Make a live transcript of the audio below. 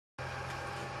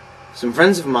Some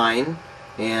friends of mine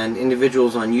and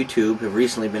individuals on YouTube have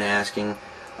recently been asking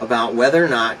about whether or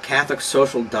not Catholic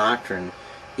social doctrine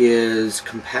is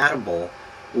compatible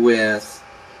with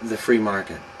the free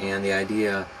market and the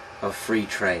idea of free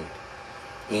trade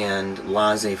and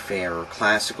laissez-faire or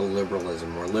classical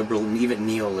liberalism or even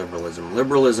neoliberalism,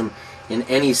 liberalism in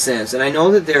any sense. And I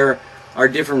know that there are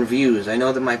different views. I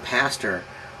know that my pastor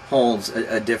holds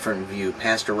a different view.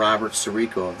 Pastor Robert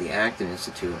Sirico of the Acton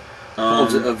Institute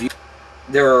holds a view.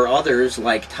 There are others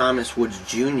like Thomas Woods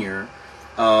Jr.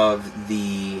 of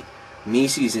the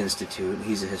Mises Institute.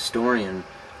 He's a historian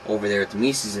over there at the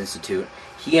Mises Institute.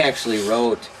 He actually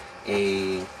wrote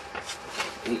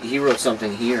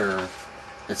something here.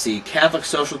 Let's see, Catholic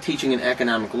Social Teaching and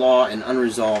Economic Law and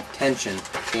Unresolved Tension.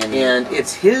 And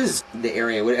it's the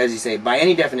area, as you say, by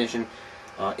any definition,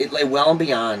 it lay well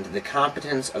beyond the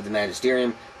competence of the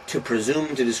magisterium to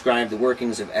presume to describe the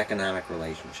workings of economic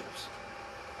relationships.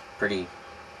 Pretty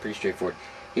straightforward.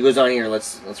 He goes on here,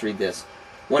 let's read this.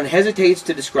 One hesitates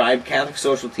to describe Catholic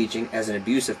social teaching as an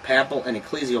abuse of papal and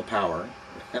ecclesial power.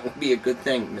 That would be a good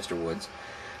thing, Mr. Woods.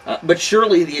 But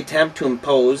surely the attempt to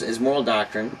impose as moral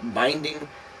doctrine, binding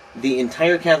the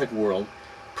entire Catholic world,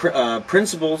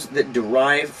 principles that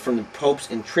derive from the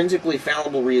Pope's intrinsically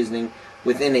fallible reasoning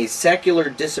within a secular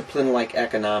discipline like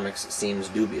economics seems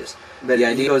dubious. But the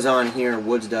idea goes on here,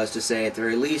 Woods does, to say, at the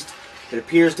very least, it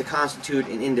appears to constitute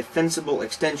an indefensible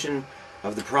extension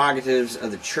of the prerogatives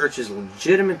of the Church's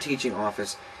legitimate teaching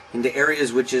office into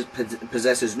areas which it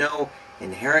possesses no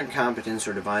inherent competence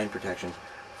or divine protection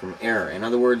from error. In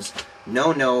other words,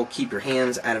 no, keep your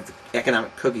hands out of the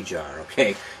economic cookie jar,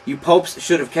 okay? You popes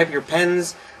should have kept your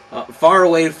pens far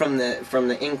away from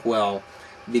the inkwell,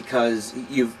 because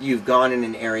you've gone in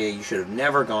an area you should have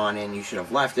never gone in. You should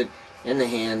have left it in the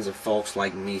hands of folks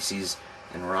like Mises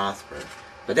and Rothbard.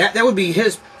 But that would be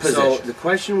his position. So the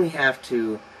question we have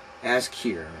to ask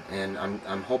here, and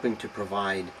I'm hoping to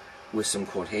provide with some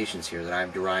quotations here that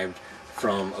I've derived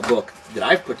from a book that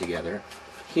I've put together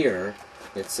here.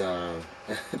 It's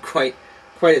quite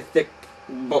a thick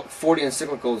book, 40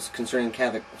 encyclicals concerning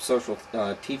Catholic social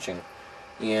teaching,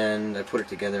 and I put it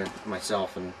together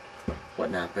myself and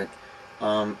whatnot.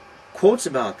 But quotes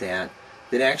about that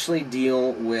actually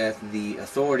deal with the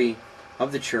authority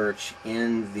of the Church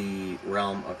in the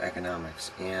realm of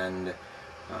economics and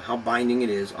how binding it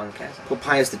is on Catholics. Pope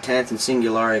Pius X in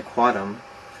Singulare Quadam,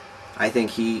 I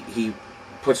think he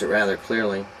puts it rather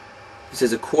clearly. He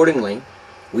says, accordingly,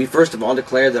 we first of all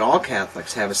declare that all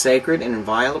Catholics have a sacred and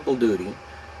inviolable duty,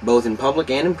 both in public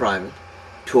and in private,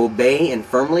 to obey and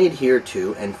firmly adhere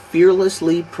to and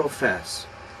fearlessly profess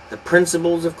the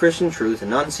principles of Christian truth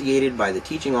enunciated by the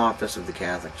teaching office of the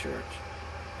Catholic Church.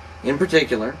 In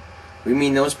particular, we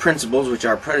mean those principles which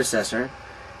our predecessor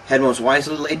had most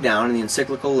wisely laid down in the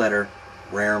encyclical letter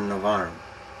Rerum Novarum.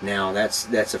 Now,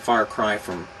 that's a far cry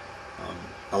from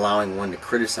allowing one to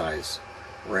criticize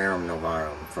Rerum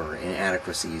Novarum for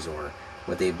inadequacies or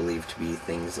what they believe to be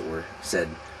things that were said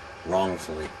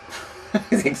wrongfully. I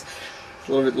think it's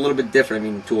a little bit different. I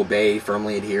mean, to obey,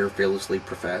 firmly adhere, fearlessly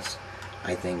profess.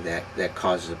 I think that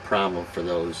causes a problem for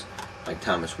those like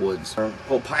Thomas Woods.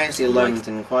 Pope Pius XI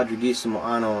in Quadragesimo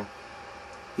Anno,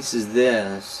 he says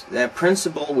this, that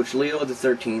principle which Leo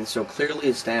XIII so clearly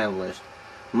established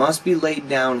must be laid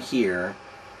down here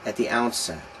at the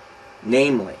outset,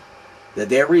 namely, that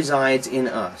there resides in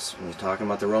us, when he's talking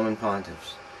about the Roman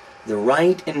pontiffs, the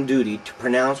right and duty to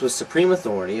pronounce with supreme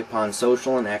authority upon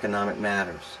social and economic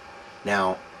matters.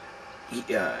 Now,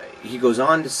 he goes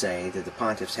on to say that the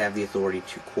pontiffs have the authority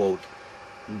to, quote,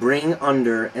 bring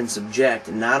under and subject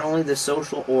not only the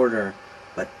social order,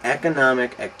 but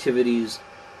economic activities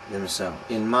themselves.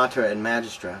 In Mater et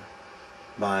Magistra,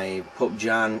 by Pope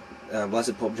John,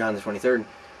 Blessed Pope John the 23rd,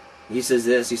 he says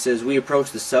this, he says, we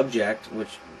approach the subject,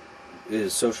 which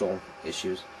is social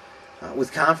issues,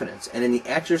 with confidence, and in the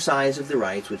exercise of the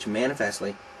rights which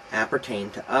manifestly appertain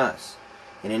to us.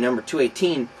 And in number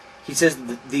 218, he says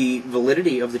the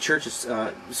validity of the Church's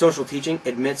social teaching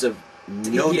admits of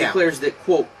no doubt. He declares that,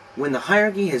 quote, when the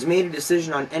hierarchy has made a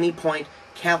decision on any point,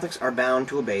 Catholics are bound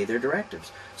to obey their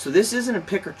directives. So this isn't a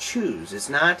pick or choose. It's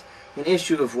not an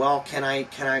issue of, well, can I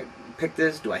pick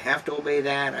this? Do I have to obey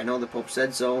that? I know the Pope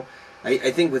said so. I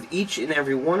think with each and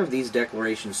every one of these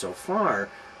declarations so far,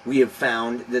 we have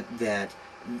found that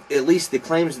at least the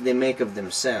claims that they make of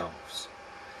themselves,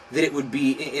 that it would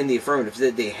be in the affirmative,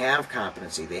 that they have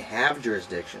competency, they have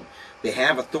jurisdiction, they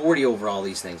have authority over all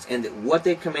these things, and that what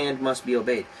they command must be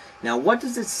obeyed. Now, what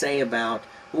does it say about,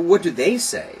 what do they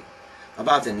say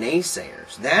about the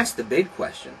naysayers? That's the big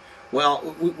question.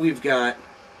 Well, we've got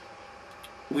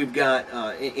we've got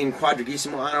in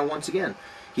Quadragesimo Anno once again.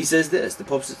 He says this, the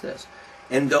Pope says this,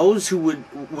 and those who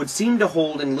would seem to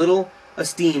hold in little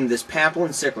esteem this Papal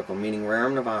Encyclical, meaning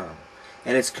Rerum Novarum,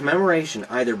 and its commemoration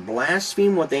either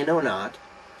blaspheme what they know not,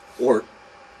 or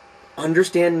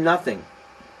understand nothing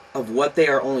of what they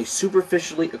are only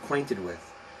superficially acquainted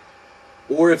with.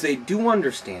 Or if they do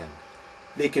understand,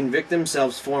 they convict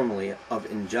themselves formally of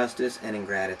injustice and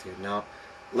ingratitude. Now,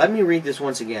 let me read this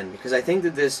once again, because I think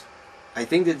that this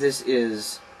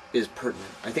is pertinent.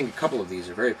 I think a couple of these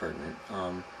are very pertinent,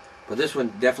 but this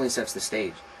one definitely sets the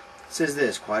stage. It says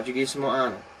this, Quadragesimo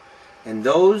Anno, and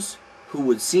those who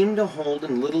would seem to hold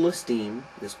in little esteem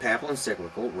this Papal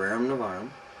Encyclical, Rerum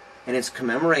Novarum, and its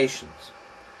commemorations,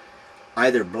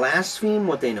 either blaspheme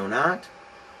what they know not,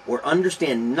 or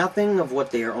understand nothing of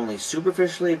what they are only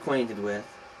superficially acquainted with,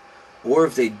 or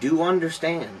if they do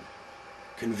understand,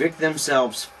 convict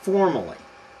themselves formally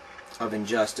of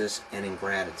injustice and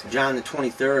ingratitude. John the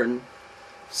 23rd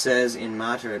says in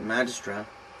Mater et Magistra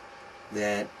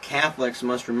that Catholics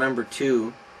must remember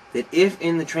too that if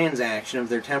in the transaction of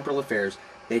their temporal affairs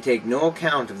they take no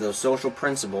account of those social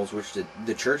principles which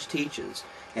the Church teaches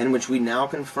and which we now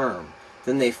confirm,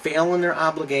 then they fail in their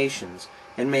obligations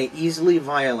and may easily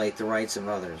violate the rights of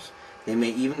others. They may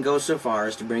even go so far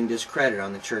as to bring discredit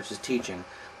on the Church's teaching,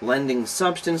 lending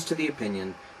substance to the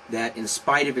opinion that, in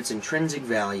spite of its intrinsic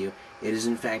value, it is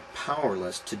in fact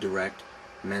powerless to direct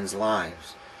men's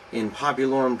lives. In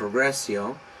Populorum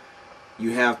Progressio,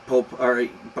 you have Pope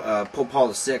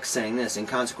Paul VI saying this, in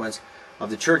consequence of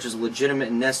the Church's legitimate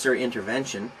and necessary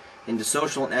intervention into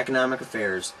social and economic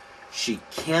affairs, she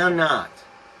cannot,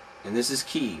 and this is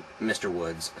key, Mr.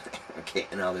 Woods, okay,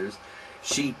 and others,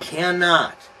 she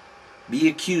cannot be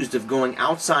accused of going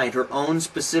outside her own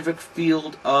specific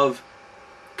field of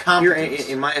competence.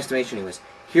 Here, in my estimation, anyways,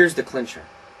 here's the clincher.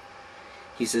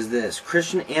 He says this,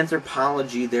 Christian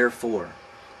anthropology, therefore,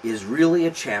 is really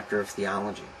a chapter of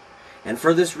theology. And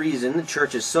for this reason, the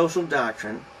Church's social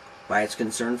doctrine, by its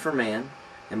concern for man,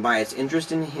 and by its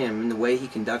interest in him and the way he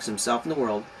conducts himself in the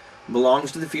world,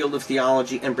 belongs to the field of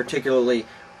theology, and particularly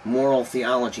moral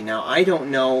theology. Now, I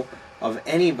don't know of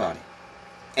anybody,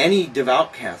 any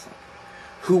devout Catholic,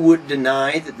 who would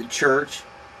deny that the Church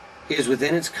is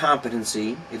within its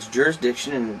competency, its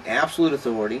jurisdiction, and absolute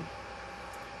authority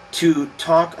to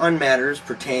talk on matters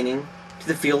pertaining to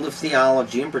the field of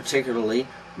theology, and particularly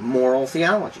moral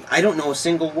theology. I don't know a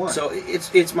single one. So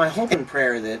it's my hope and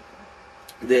prayer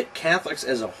that Catholics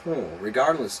as a whole,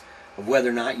 regardless of whether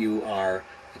or not you are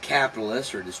a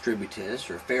capitalist or a distributist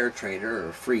or a fair trader or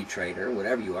a free trader,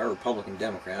 whatever you are, Republican,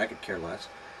 Democrat, I could care less.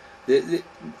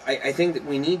 I think that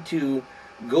we need to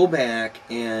go back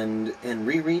and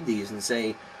reread these and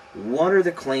say, what are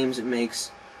the claims it makes,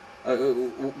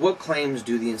 what claims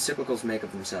do the encyclicals make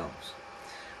of themselves?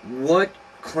 What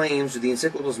claims do the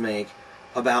encyclicals make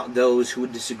about those who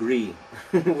would disagree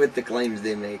with the claims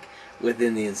they make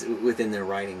within their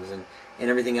writings and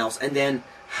everything else? And then,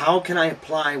 how can I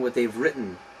apply what they've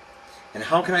written? And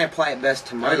how can I apply it best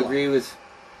to my life? I agree with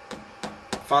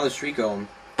Father Sirico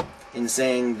in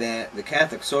saying that the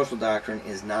Catholic social doctrine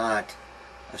is not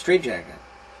a straitjacket.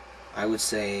 I would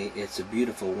say it's a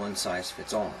beautiful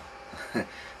one-size-fits-all.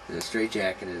 The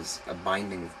straitjacket is a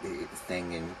binding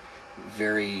thing, and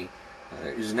very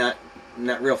there's not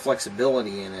real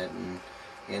flexibility in it.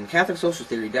 And Catholic social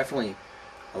theory definitely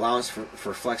allows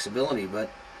for flexibility, but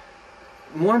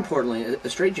more importantly, a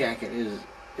straitjacket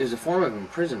is a form of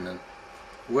imprisonment,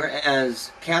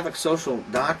 whereas Catholic social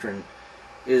doctrine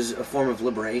is a form of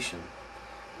liberation.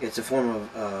 It's a form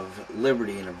of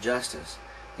liberty and of justice.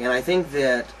 And I think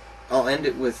that I'll end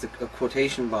it with a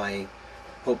quotation by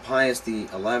Pope Pius XI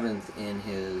in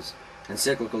his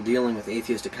encyclical dealing with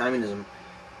atheistic communism.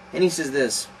 And he says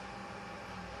this.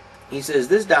 He says,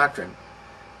 this doctrine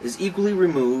is equally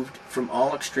removed from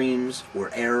all extremes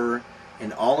or error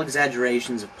and all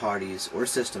exaggerations of parties or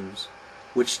systems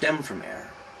which stem from error.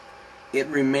 It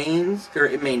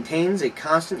maintains a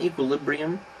constant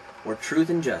equilibrium or truth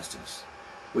and justice,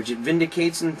 which it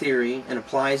vindicates in theory and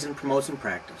applies and promotes in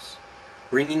practice,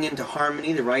 bringing into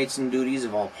harmony the rights and duties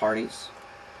of all parties.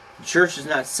 The Church does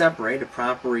not separate a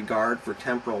proper regard for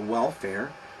temporal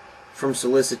welfare from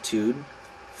solicitude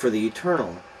for the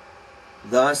eternal.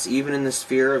 Thus, even in the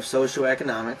sphere of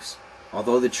socioeconomics,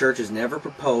 although the Church has never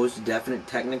proposed a definite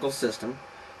technical system,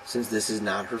 since this is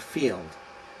not her field,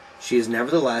 she has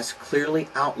nevertheless clearly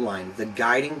outlined the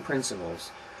guiding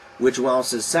principles which, while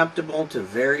susceptible to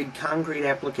varied concrete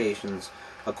applications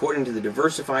according to the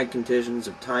diversified conditions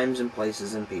of times and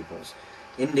places and peoples,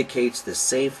 indicates the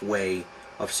safe way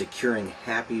of securing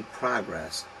happy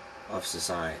progress of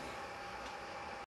society.